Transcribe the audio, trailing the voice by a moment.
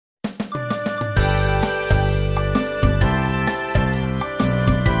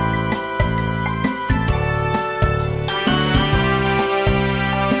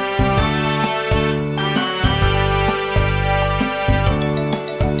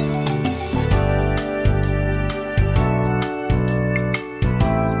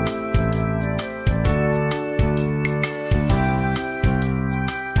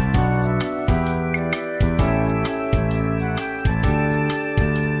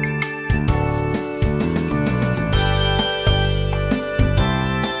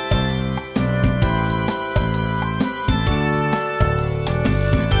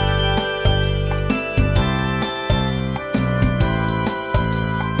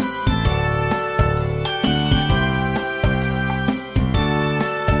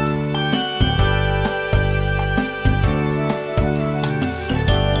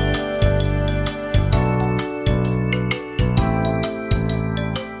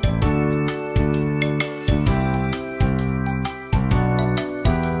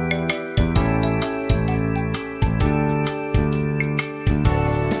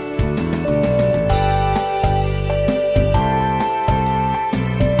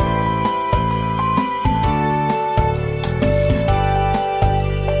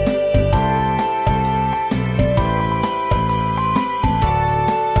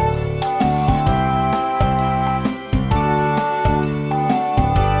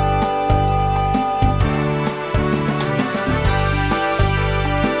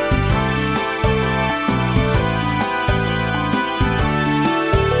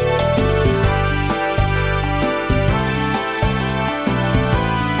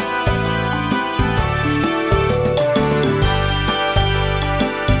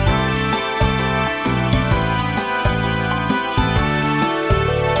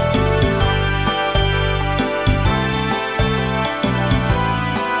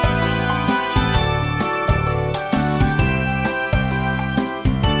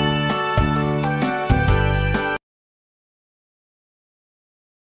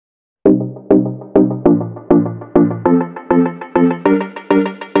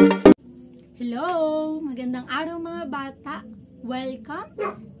Magandang araw mga bata! Welcome!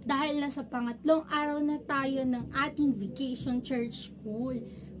 Dahil nasa pangatlong araw na tayo ng ating Vacation Church School,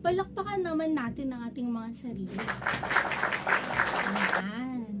 palakpakan naman natin ang ating mga sarili.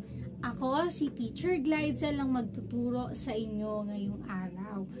 Ayan. Ako, si Teacher Glaizel ang magtuturo sa inyo ngayong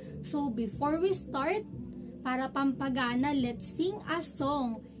araw. So, before we start, para pampagana, let's sing a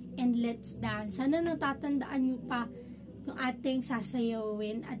song and let's dance. Sana natatandaan nyo pa yung ating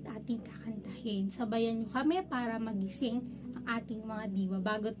sasayawin at ating kakantahin. Sabayan nyo kami para magising ang ating mga diwa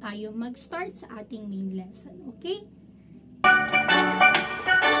bago tayo mag-start sa ating main lesson. Okay?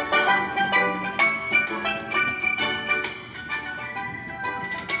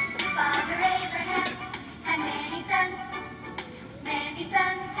 Father Abraham had many sons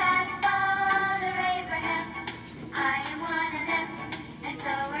had Father Abraham. I am one of them, and so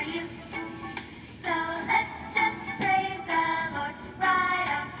are you. So let's just praise the Lord right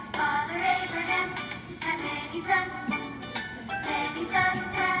on. Father Abraham had many sons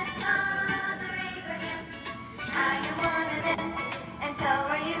had Father Abraham. I am one of them, and so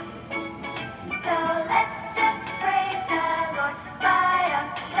are you. So let's just praise the Lord right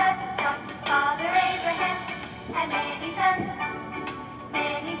on. Let's on. Father Abraham had many sons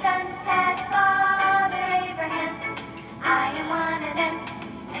had Father Abraham. I am one of them,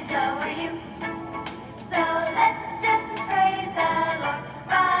 and so are you. So let's just praise the Lord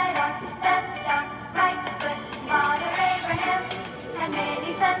right on. Left arm, right foot. Father Abraham had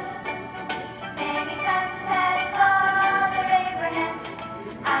many sons had Father Abraham.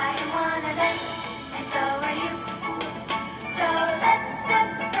 I am one of them, and so are you. So let's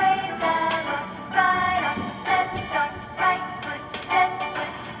just praise the Lord right on. Left arm, right foot.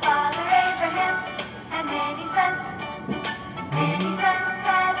 Father Abraham had many sons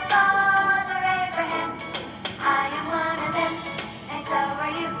had Father Abraham. I am one of them, and so are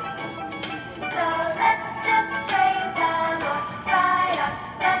you. So let's just praise the Lord right on.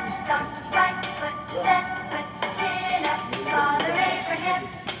 Left arm, right foot, chin up. Father Abraham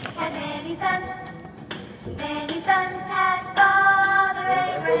had many sons had Father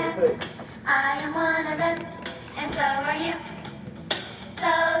Abraham. I am one of them, and so are you.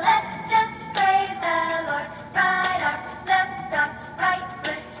 So let's just praise the Lord right on. Left arm, right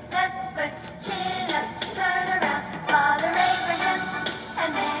foot, chin up, turn around. Father Abraham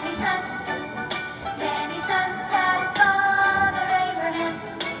had many sons had Father Abraham.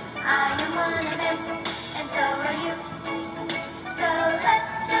 I am one of them, and so are you. So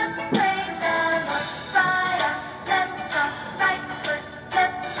let's just praise the Lord right on. Left arm, right foot,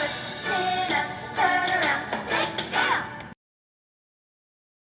 chin up, turn around, sit down.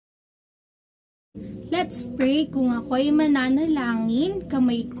 Let's pray. Kung ako'y mananalangin,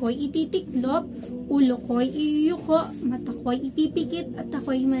 kamay ko'y ititiklop, ulo ko'y iuyuko, mata ko'y ipipikit, at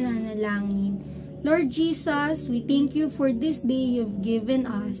ako'y mananalangin. Lord Jesus, we thank you for this day you've given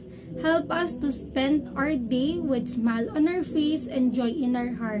us. Help us to spend our day with smile on our face and joy in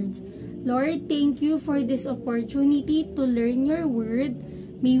our hearts. Lord, thank you for this opportunity to learn your word.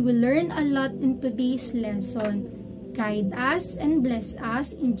 May we learn a lot in today's lesson. Guide us and bless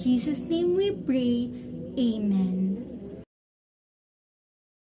us. In Jesus' name we pray. Amen.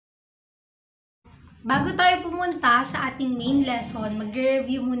 Bago tayo pumunta sa ating main lesson,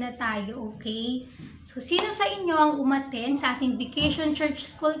 mag-review muna tayo, okay? So, sino sa inyo ang umattend sa ating Vacation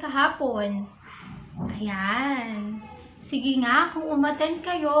Church School kahapon? Ayan. Sige nga, kung umattend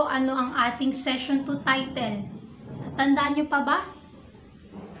kayo, ano ang ating Session 2 title? Tatandaan nyo pa ba?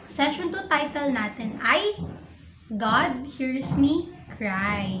 Session 2 title natin ay God Hears Me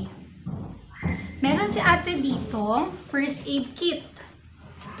Cry. Meron si ate dito, first aid kit.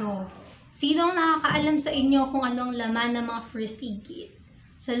 Ito. Sino ang nakakaalam sa inyo kung anong laman ng mga first aid kit?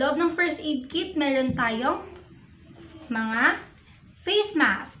 Sa loob ng first aid kit, meron tayong mga face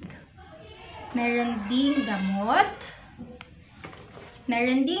mask. Meron ding gamot.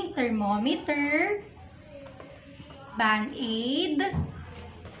 Meron ding thermometer. Band-aid.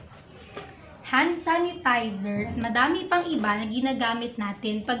 Hand sanitizer, at madami pang iba na ginagamit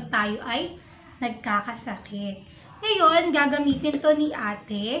natin pag tayo ay nagkakasakit. Ngayon, gagamitin to ni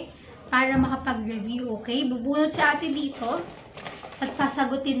ate para makapag-review, okay? Bubunot si ate dito at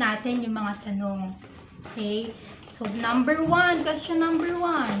sasagutin natin yung mga tanong. Okay? So, question number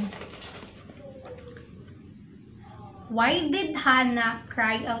 1. Why did Hannah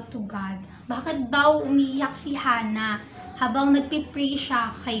cry out to God? Bakit daw umiyak si Hannah habang nagpipray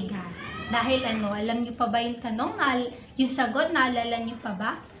siya kay God? Dahil alam niyo pa ba yung tanong? Yung sagot, naalala niyo pa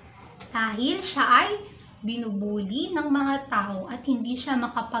ba? Dahil siya ay binubuli ng mga tao at hindi siya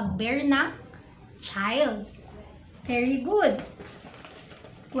makapag-bear ng child. Very good.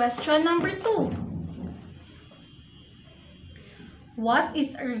 Question number 2. What is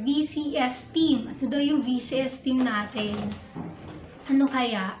our VCS team? Ano daw yung VCS team natin? Ano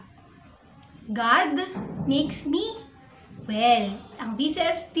kaya? God makes me well. Ang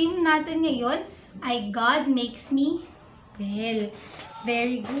VCS team natin ngayon ay God makes me well.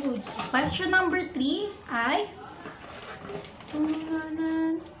 Very good. So, question number 3 ay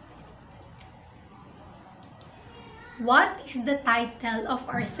what is the title of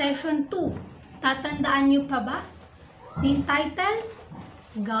our session 2? Tatandaan nyo pa ba? Yung title?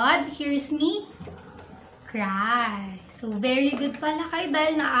 God hears me cry. So, very good pala kayo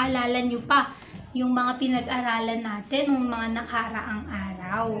dahil naaalala nyo pa yung mga pinag-aralan natin ng mga nakaraang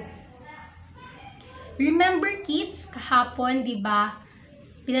araw. Remember kids, kahapon, di ba,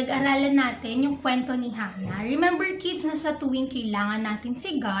 pinag-aralan natin yung kwento ni Hannah. Remember kids na sa tuwing kailangan natin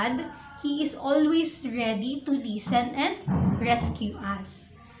si God, He is always ready to listen and rescue us.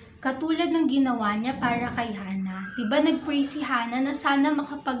 Katulad ng ginawa niya para kay Hannah. Diba nag-pray si Hannah na sana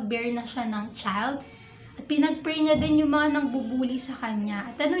makapag-bear na siya ng child? At pinag-pray niya din yung mga nangbubuli sa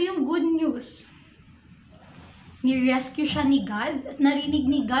kanya. At ano yung good news? Ni-rescue siya ni God at narinig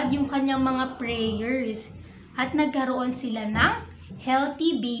ni God yung kanyang mga prayers. At nagkaroon sila ng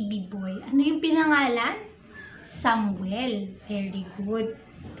healthy baby boy. Ano yung pinangalan? Samuel. Very good.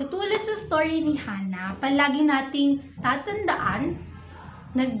 Katulad sa story ni Hannah, palagi nating tatandaan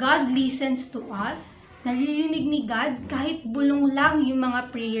na God listens to us, naririnig ni God kahit bulong lang yung mga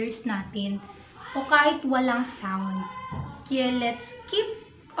prayers natin o kahit walang sound. Kaya let's keep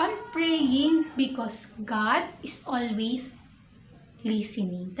on praying because God is always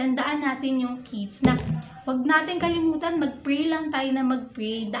listening. Tandaan natin yung kids na huwag natin kalimutan mag-pray lang tayo na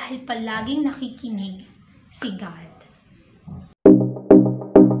mag-pray dahil palaging nakikinig si God.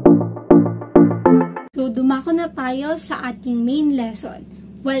 So, dumako na tayo sa ating main lesson.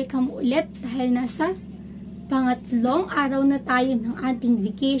 Welcome ulit dahil nasa pangatlong araw na tayo ng ating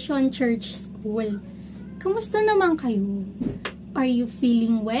Vacation Church School. Kamusta naman kayo? Are you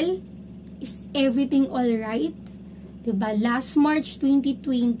feeling well? Is everything alright? Diba, last March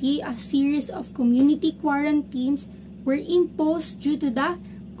 2020, a series of community quarantines were imposed due to the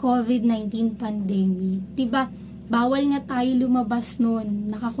COVID-19 pandemic. Diba, bawal nga tayo lumabas noon.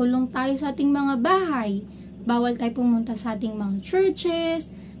 Nakakulong tayo sa ating mga bahay. Bawal tayo pumunta sa ating mga churches,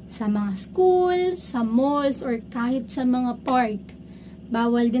 sa mga school, sa malls, or kahit sa mga park.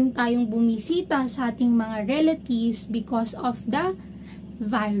 Bawal din tayong bumisita sa ating mga relatives because of the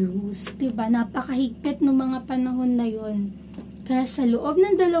virus. Diba? Napakahigpit ng mga panahon na yun. Kaya sa loob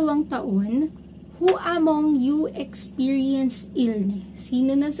ng 2 taon, who among you experienced illness?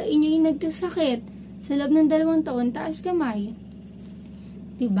 Sino na sa inyo yung nagkasakit? Sa loob ng 2 taon, taas kamay.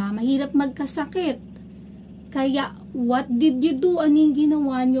 Diba? Mahirap magkasakit. Kaya, what did you do? Ano yung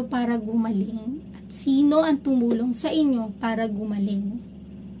ginawa nyo para gumaling? At sino ang tumulong sa inyo para gumaling?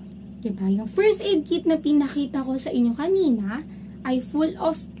 Diba? Yung first aid kit na pinakita ko sa inyo kanina ay full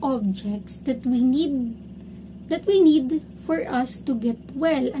of objects that we need for us to get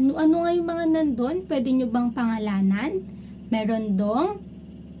well. Ano-ano nga yung mga nandun? Pwede nyo bang pangalanan? Meron dong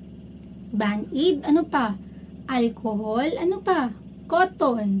Band-Aid. Ano pa? Alcohol. Ano pa?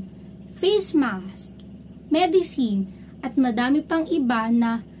 Cotton. Face mask. Medicine, at madami pang iba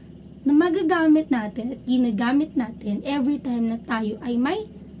na magagamit natin at ginagamit natin every time na tayo ay may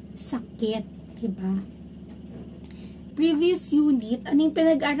sakit, diba? Previous unit, anong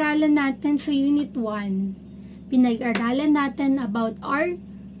pinag-aralan natin sa unit 1? Pinag-aralan natin about our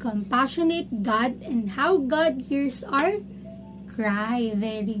compassionate God and how God hears our cry.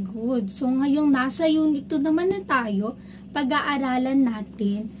 Very good. So, ngayong nasa unit 2 naman na tayo, pag-aaralan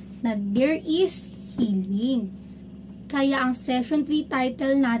natin na there is healing. Kaya ang session 3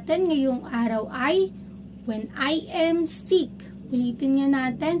 title natin ngayong araw ay When I Am Sick. Ulitin nga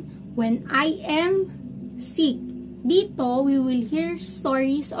natin, When I Am Sick. Dito, we will hear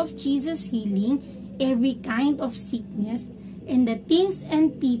stories of Jesus healing every kind of sickness and the things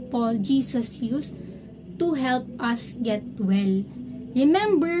and people Jesus used to help us get well.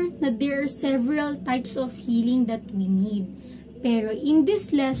 Remember na there are several types of healing that we need. Pero in this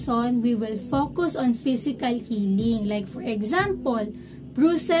lesson, we will focus on physical healing. Like for example,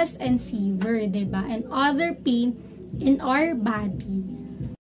 bruises and fever, diba? And other pain in our body.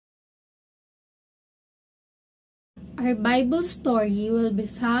 Our Bible story will be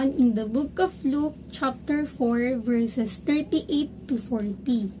found in the book of Luke chapter 4 verses 38 to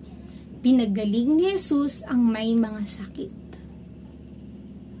 40. Pinagaling ni Jesus ang may mga sakit.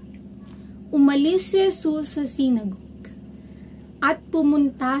 Umalis si Jesus sa synagogue at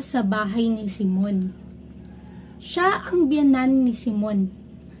pumunta sa bahay ni Simon. Siya ang biyanan ni Simon.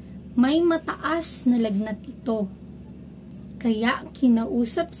 May mataas na lagnat ito. Kaya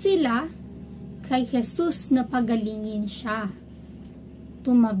kinausap sila kay Jesus na pagalingin siya.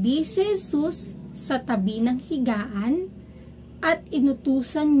 Tumabi si Jesus sa tabi ng higaan at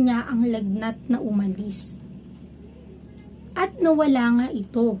inutusan niya ang lagnat na umalis. At nawala nga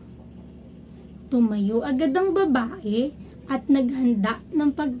ito. Tumayo agad ang babae at naghanda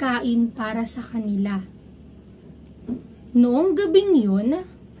ng pagkain para sa kanila. Noong gabing yun,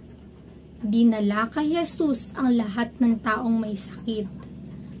 dinala kay Jesus ang lahat ng taong may sakit,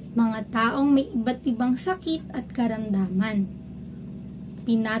 mga taong may iba't ibang sakit at karamdaman.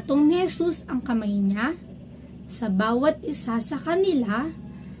 Pinatong ni Jesus ang kamay niya sa bawat isa sa kanila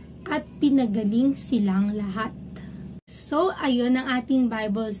at pinagaling silang lahat. So, ayun ang ating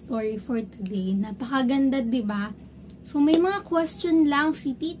Bible story for today. Napakaganda, di ba? So, may mga question lang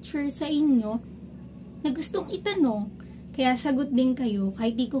si teacher sa inyo na gustong itanong, kaya sagot din kayo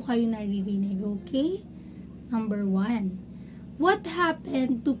kahit di ko kayo naririnig, okay? Number 1. What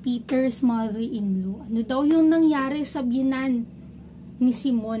happened to Peter's mother-in-law? Ano daw yung nangyari sa biyenan ni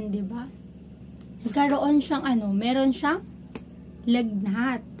Simon, di ba? Nagkaroon siyang meron siyang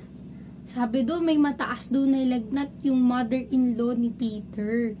lagnat. Sabi doon, may mataas doon na lagnat yung mother-in-law ni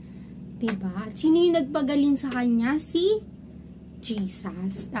Peter. Diba? At sino yung nagpagaling sa kanya? Si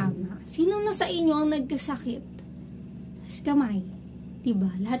Jesus. Tama. Sino na sa inyo ang nagkasakit? Sa kamay.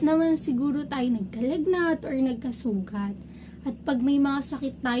 Diba? Lahat naman siguro tayo nagkalagnat or nagkasugat. At pag may mga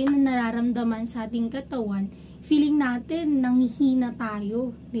sakit tayo na nararamdaman sa ating katawan, feeling natin nanghihina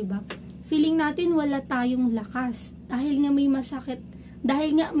tayo. Diba? Feeling natin wala tayong lakas. Dahil nga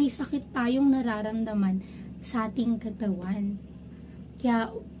may sakit tayong nararamdaman sa ating katawan. Kaya,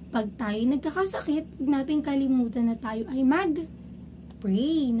 pag tayo nagkakasakit, huwag natin kalimutan na tayo ay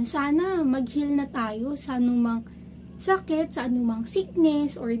mag-pray. Na sana mag-heal na tayo sa anumang sakit, sa anumang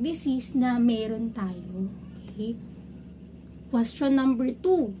sickness or disease na meron tayo. Okay? Question number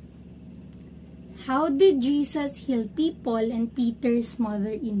 2. How did Jesus heal people and Peter's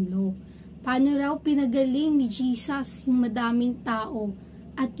mother-in-law? Paano raw pinagaling ni Jesus yung madaming tao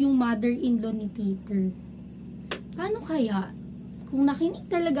at yung mother-in-law ni Peter? Paano kaya? Kung nakinig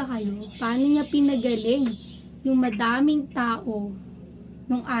talaga kayo, paano niya pinagaling yung madaming tao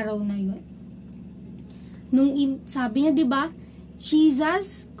nung araw na yun? Sabi niya, di ba?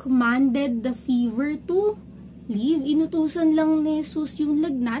 Jesus commanded the fever to leave. Inutusan lang ni Jesus yung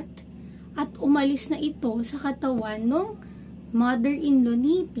lagnat at umalis na ito sa katawan ng mother-in-law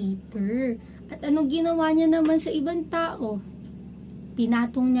ni Peter. At anong ginawa niya naman sa ibang tao?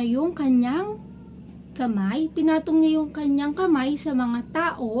 Pinatong niya yung kanyang kamay. Pinatong niya yung kanyang kamay sa mga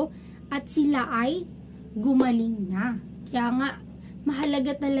tao at sila ay gumaling na. Kaya nga,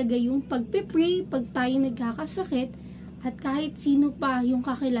 mahalaga talaga yung pagpipray pag tayo nagkakasakit at kahit sino pa yung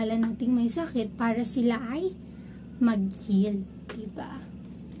kakilala nating may sakit para sila ay mag-heal. Diba?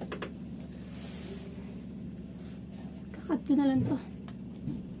 Kakat ko na lang to.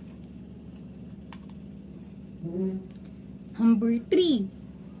 Number 3.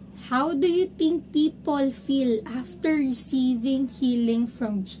 How do you think people feel after receiving healing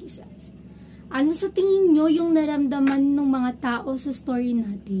from Jesus? Ano sa tingin nyo yung naramdaman ng mga tao sa story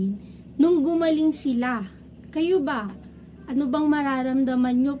natin nung gumaling sila? Kayo ba? Ano bang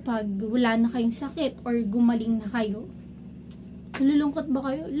mararamdaman nyo pag wala na kayong sakit or gumaling na kayo? Nalulungkot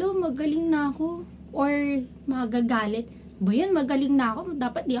ba kayo? Lo, magaling na ako. Or magagalit? Ba yan, magaling na ako.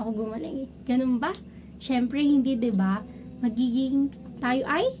 Dapat di ako gumaling eh. Ganun ba? Syempre hindi, diba? Magiging tayo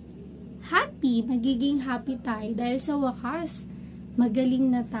ay happy. Magiging happy tayo dahil sa wakas,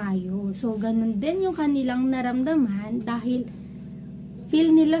 magaling na tayo. So, ganun din yung kanilang naramdaman dahil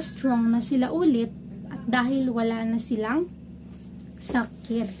feel nila strong na sila ulit at dahil wala na silang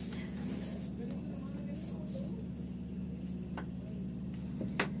sakit.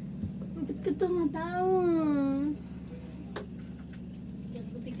 Ba't ka tumatawa?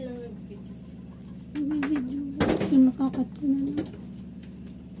 Buti ka lang nag-video. Nag-video ba? Kinakakat ko na lang.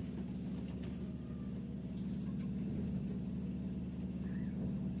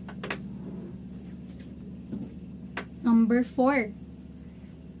 Number 4.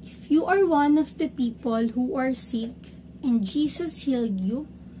 If you are one of the people who are sick and Jesus healed you,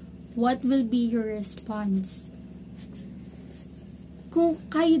 what will be your response? Kung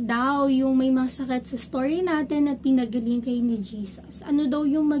kayo daw yung may masakit sa story natin at pinagaling kayo ni Jesus, ano daw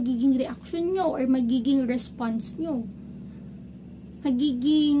yung magiging reaction nyo or magiging response nyo?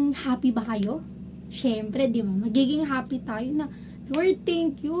 Magiging happy ba kayo? Syempre, di ba? Magiging happy tayo na, Lord,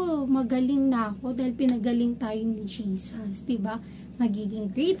 thank you. Magaling na ako dahil pinagaling tayo ni Jesus. Diba?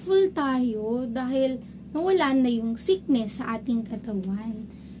 Magiging grateful tayo dahil nawala na yung sickness sa ating katawan.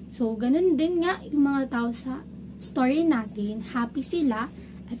 So, ganun din nga yung mga tao sa story natin, happy sila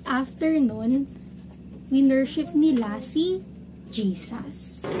at after nun, winworship nila si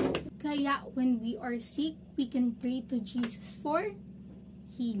Jesus. Kaya when we are sick, we can pray to Jesus for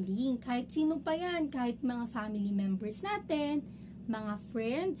healing. Kahit sino pa yan, kahit mga family members natin, mga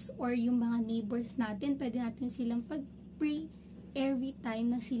friends, or yung mga neighbors natin, pwede natin silang pag-pray every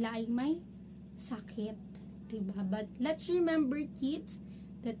time na sila ay may sakit. Diba? But let's remember, kids,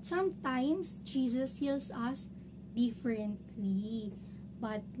 that sometimes Jesus heals us differently.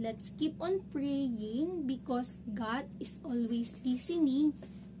 But let's keep on praying because God is always listening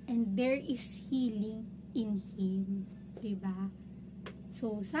and there is healing in Him. Diba?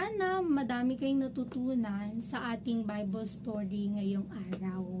 So, sana madami kayong natutunan sa ating Bible story ngayong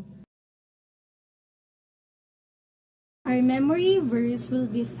araw. Our memory verse will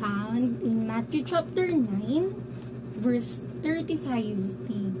be found in Matthew chapter 9, verse 35b.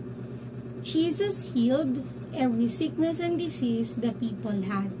 Jesus healed every sickness and disease the people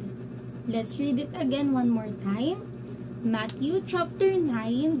had. Let's read it again one more time. Matthew chapter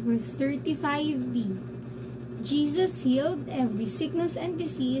 9, verse 35b. Jesus healed every sickness and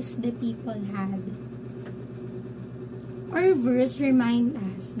disease the people had. Our verse reminds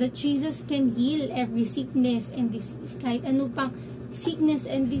us that Jesus can heal every sickness and disease, kahit ano pang sickness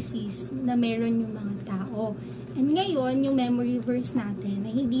and disease na meron yung mga tao. And ngayon, yung memory verse natin, na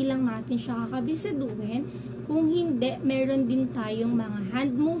hindi lang natin siya kakabisaduhin, kung hindi, meron din tayong mga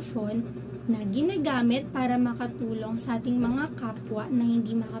hand motion na ginagamit para makatulong sa ating mga kapwa na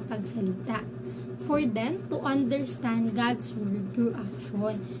hindi makapagsalita, for them to understand God's word through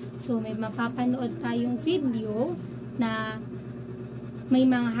action. So, may mapapanood tayong video na may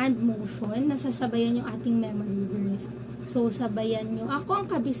mga hand motion na sasabayan yung ating memory verse. So, sabayan nyo ako ang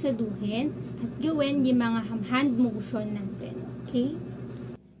kabisaduhin at gawin yung mga hand motion natin. Okay?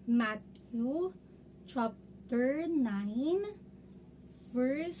 Matthew chapter 9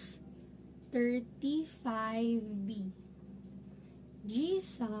 verse 35b.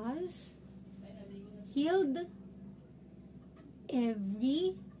 Jesus healed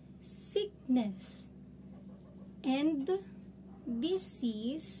every sickness and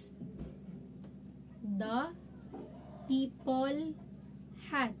disease the people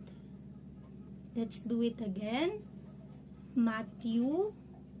had. Let's do it again. Matthew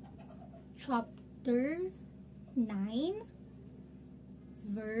chapter 9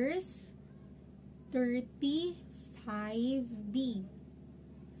 verse 35b.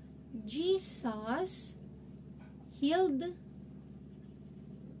 Jesus healed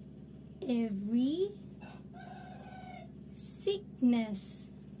every sickness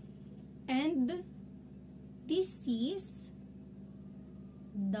and disease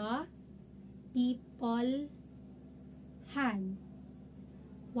the people had.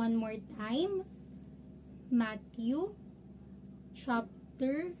 One more time. Matthew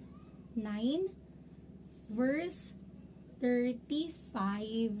chapter 9 verse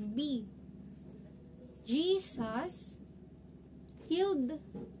 35b. Jesus healed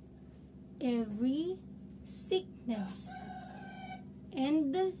every sickness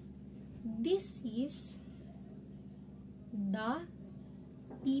and disease the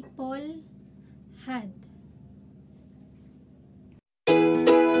people had.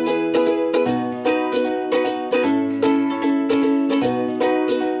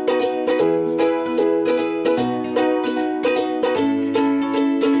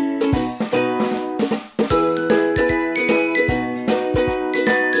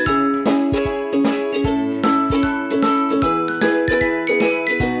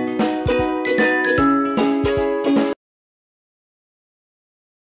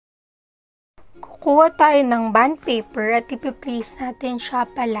 Kukuha tayo ng bond paper at ipi-place natin siya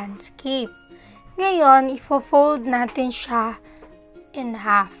pa landscape. Ngayon, ifo-fold natin siya in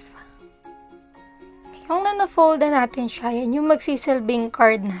half. Yung na-fold na natin siya, yan yung magsisilbing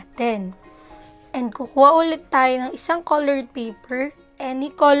card natin. And kukuha ulit tayo ng isang colored paper,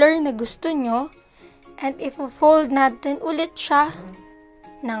 any color na gusto nyo, and ifo-fold natin ulit siya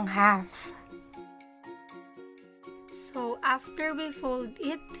ng half. So, after we fold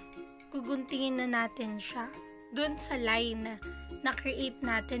it, guguntingin na natin siya dun sa line na create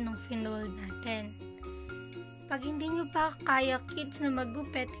natin nung finold natin. Pag hindi nyo pa kaya kids na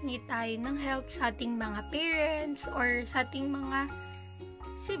maggupit, hingi tayo ng help sa ating mga parents or sa ating mga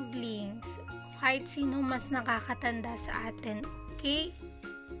siblings. Kahit sino mas nakakatanda sa atin. Okay?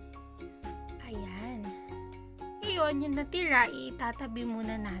 Ayan. Ngayon, yung natira, itatabi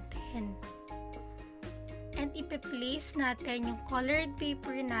muna natin. And ipe-place natin yung colored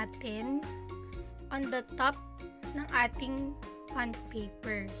paper natin on the top ng ating bond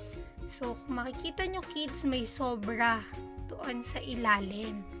paper. So, kung makikita nyo kids, may sobra doon sa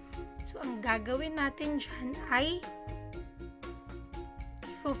ilalim. So, ang gagawin natin dyan ay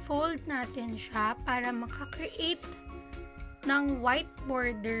i-fold natin siya para makakreate ng white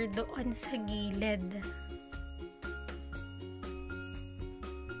border doon sa gilid.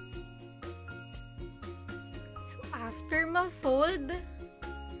 So, after ma-fold,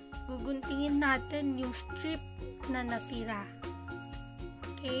 guguntingin natin yung strip na natira.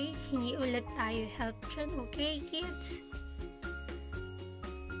 Okay? Hingi ulit tayo help dyan. Okay, kids?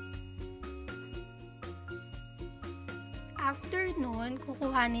 After nun,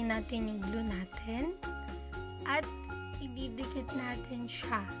 kukuhanin natin yung glue natin at ididikit natin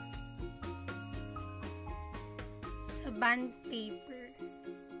siya sa bond paper.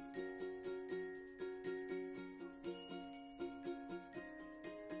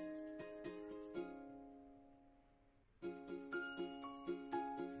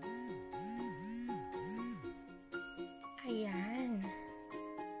 Ayan.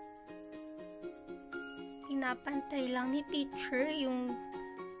 Pinapantay lang ni teacher yung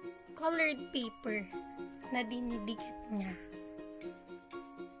colored paper na dinidikit niya.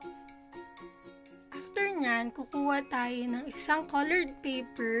 After nyan, kukuha tayo ng isang colored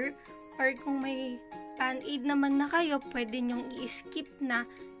paper, or kung may band-aid naman na kayo, pwede nyong i-skip na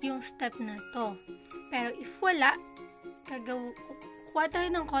yung step na to. Pero if wala, kukuha tayo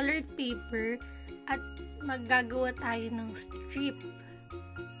ng colored paper at maggagawa tayo ng strip.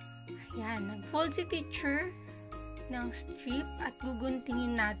 Ayan, nag-fold si teacher ng strip at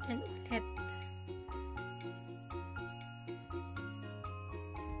guguntingin natin ulit.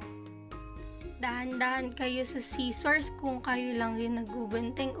 Dahan-dahan kayo sa scissors kung kayo lang yung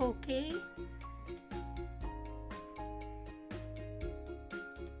nagugunting, okay?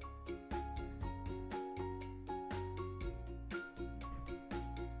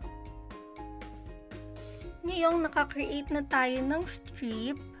 Ngayong nakakreate na tayo ng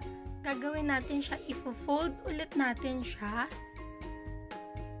strip, gagawin natin siya, i-fold ulit natin siya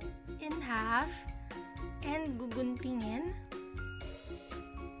in half and guguntingin.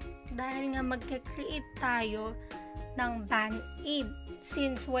 Dahil nga magka-create tayo ng band-aid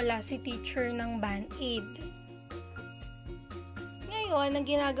since wala si teacher ng band-aid. Ngayon, ang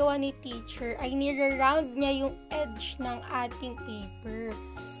ginagawa ni teacher ay nira-round niya yung edge ng ating paper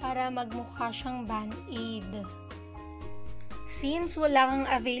para magmukha siyang band-aid. Since wala kang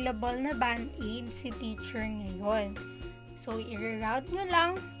available na band-aid si teacher ngayon, so i-round nyo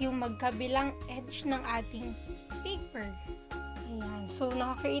lang yung magkabilang edge ng ating paper. Ayan. So,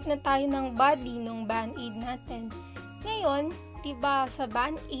 nakakreate na tayo ng body ng band-aid natin. Ngayon, diba sa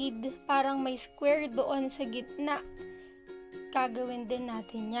band-aid, parang may square doon sa gitna. Gagawin din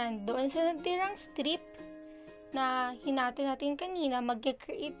natin yan. Doon sa natirang strip na hinati natin kanina,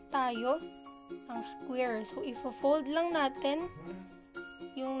 mag-create tayo ng square. So, i-fold lang natin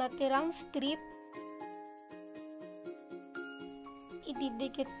yung natirang strip.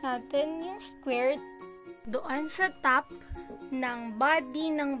 Ididikit natin yung square doon sa top ng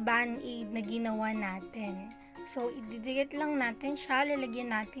body ng band-aid na ginawa natin. So, ididikit lang natin siya.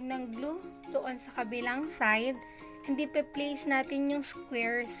 Lalagyan natin ng glue doon sa kabilang side. And ipe-place natin yung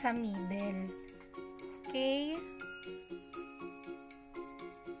square sa middle. Okay?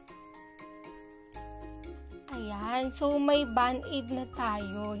 Ayan. So, may band-aid na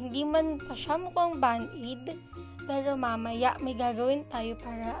tayo. Hindi man pa siya mukhang band-aid, pero mamaya may gagawin tayo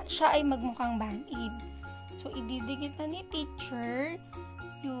para siya ay magmukhang band-aid. So, ididikit na ni teacher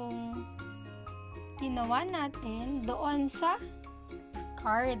yung ginawa natin doon sa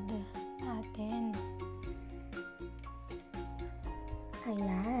card natin.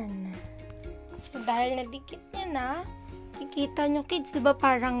 Ayan. So, dahil nadikit niya na, ikita nyo kids, diba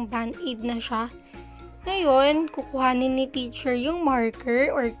parang band-aid na siya? Ngayon, kukuhanin ni teacher yung marker,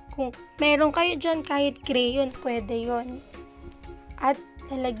 or kung meron kayo dyan kahit crayon, pwede yon. At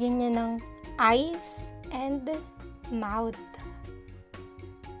lalagyan niya ng eyes and mouth.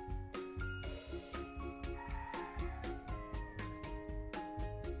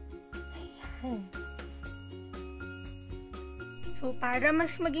 Ayan. So, para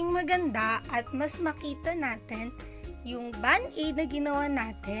mas maging maganda at mas makita natin yung band-aid na ginawa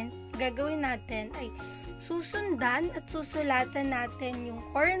natin, gagawin natin ay susundan at susulatan natin yung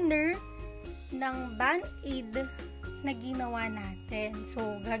corner ng band-aid na ginawa natin.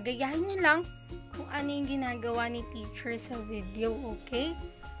 So, gagayahin nyo lang kung ano yung ginagawa ni teacher sa video, okay?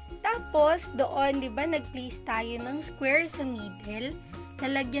 Tapos, doon, di ba, nag-place tayo ng square sa middle.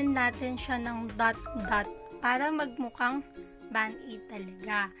 Lalagyan natin siya ng dot-dot para magmukhang band-aid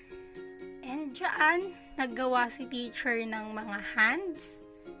talaga. And dyan, naggawa si teacher ng mga hands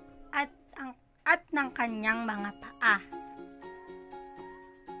at ng kanyang mga paa.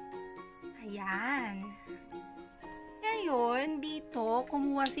 Ayan. Ngayon, dito,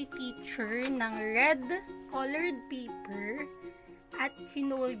 kumuha si teacher ng red colored paper at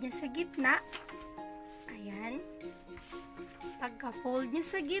finold niya sa gitna. Ayan. Pagka-fold niya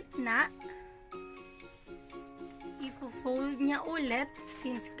sa gitna, i-fold niya ulit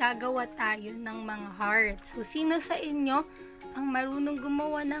since gagawa tayo ng mga hearts. So, sino sa inyo ang marunong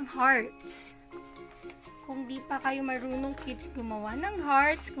gumawa ng hearts? Kung di pa kayo marunong kids gumawa ng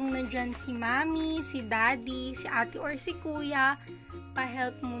hearts, kung nandyan si mami, si daddy, si ate or si kuya,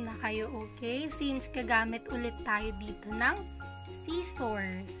 pa-help muna kayo, okay? Since gagamit ulit tayo dito ng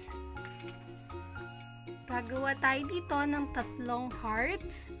scissors. Gagawa tayo dito ng 3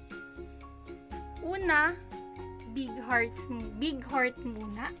 hearts. Una, big heart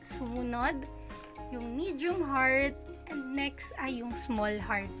muna. Sumunod, yung medium heart, and next ay yung small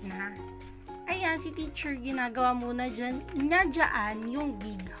heart na. Ayan, si teacher ginagawa muna dyan yung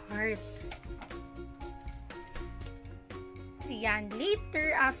big heart. Ayan,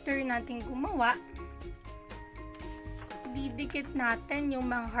 later, after natin gumawa, didikit natin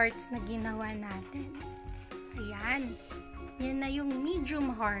yung mga hearts na ginawa natin. Ayan, yan na yung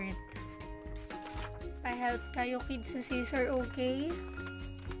medium heart. Pa-help kayo kids sa scissor, okay?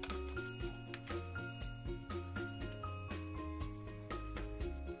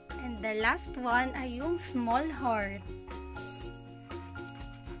 And the last one ay yung small heart.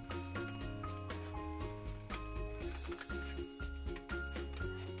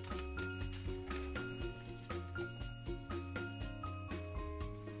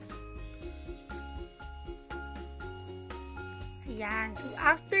 Ayan. So,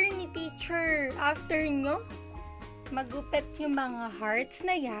 after ni teacher, after nyo magupit yung mga hearts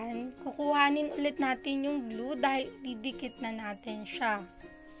na yan, kukuhanin ulit natin yung glue dahil didikit na natin siya.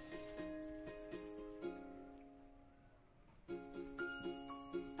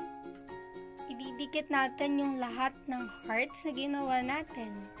 Ididikit natin yung lahat ng hearts na ginawa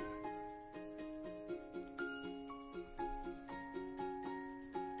natin.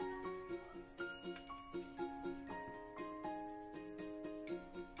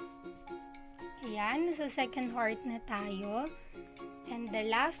 Ayan, nasa second heart na tayo. And the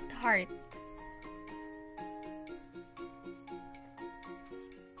last heart.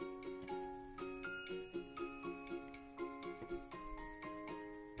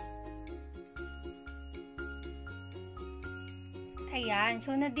 Ayan,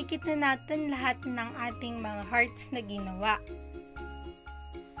 so nadikit na natin lahat ng ating mga hearts na ginawa.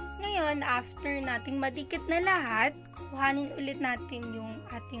 Ngayon, after nating madikit na lahat, kuhanin ulit natin yung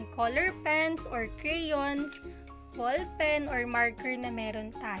ating color pens or crayons, ball pen or marker na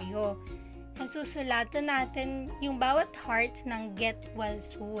meron tayo. And susulatan natin yung bawat hearts ng get well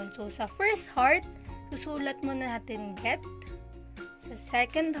soon. So, sa first heart, susulat muna natin get. Sa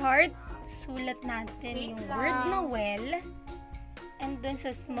second heart, sulat natin yung word na well. And dun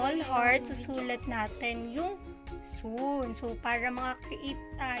sa small heart, susulat natin yung soon. So, para makakreate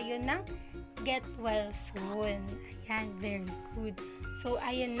tayo ng get well soon. Ayan, very good. So,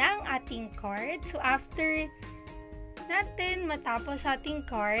 ayan na ang ating card. So, after natin matapos ating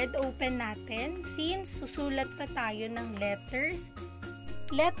card, open natin. Since susulat pa tayo ng letters.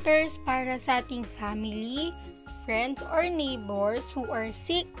 Letters para sa ating family, friends, or neighbors who are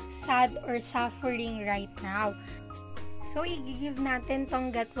sick, sad, or suffering right now. So, i-give natin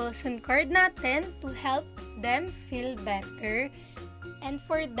tong Get Well Soon card natin to help them feel better and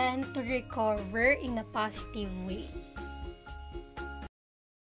for them to recover in a positive way.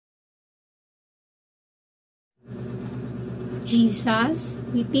 Jesus,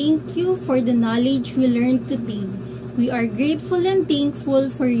 we thank you for the knowledge we learned today. We are grateful and thankful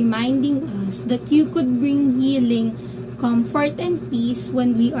for reminding us that you could bring healing, comfort, and peace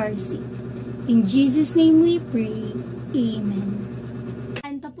when we are sick. In Jesus' name we pray. Amen.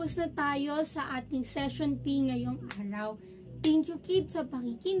 And tapos na tayo sa ating session 3 ngayong araw. Thank you kids sa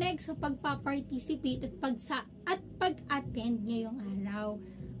pakikinig, sa pagpa-participate at pag-attend ngayong araw.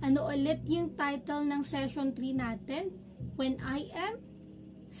 Ano ulit yung title ng session 3 natin? When I am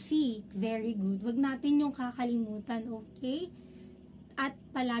sick. Very good. Wag natin yung kakalimutan, okay? At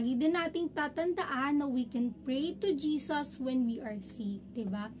palagi din nating tatandaan na we can pray to Jesus when we are sick,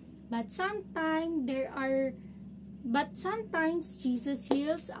 diba? But sometimes Jesus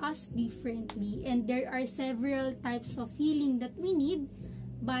heals us differently, and there are several types of healing that we need.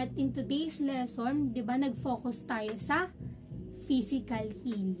 But in today's lesson, diba, nag-focus tayo sa physical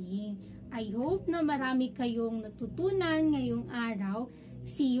healing. I hope na marami kayong natutunan ngayong araw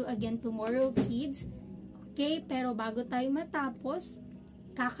See you again tomorrow, kids. Okay, pero bago tayo matapos,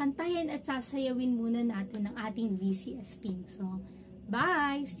 kakantahin at sasayawin muna natin ang ating VCS team. So,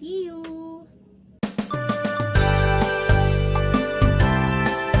 bye! See you!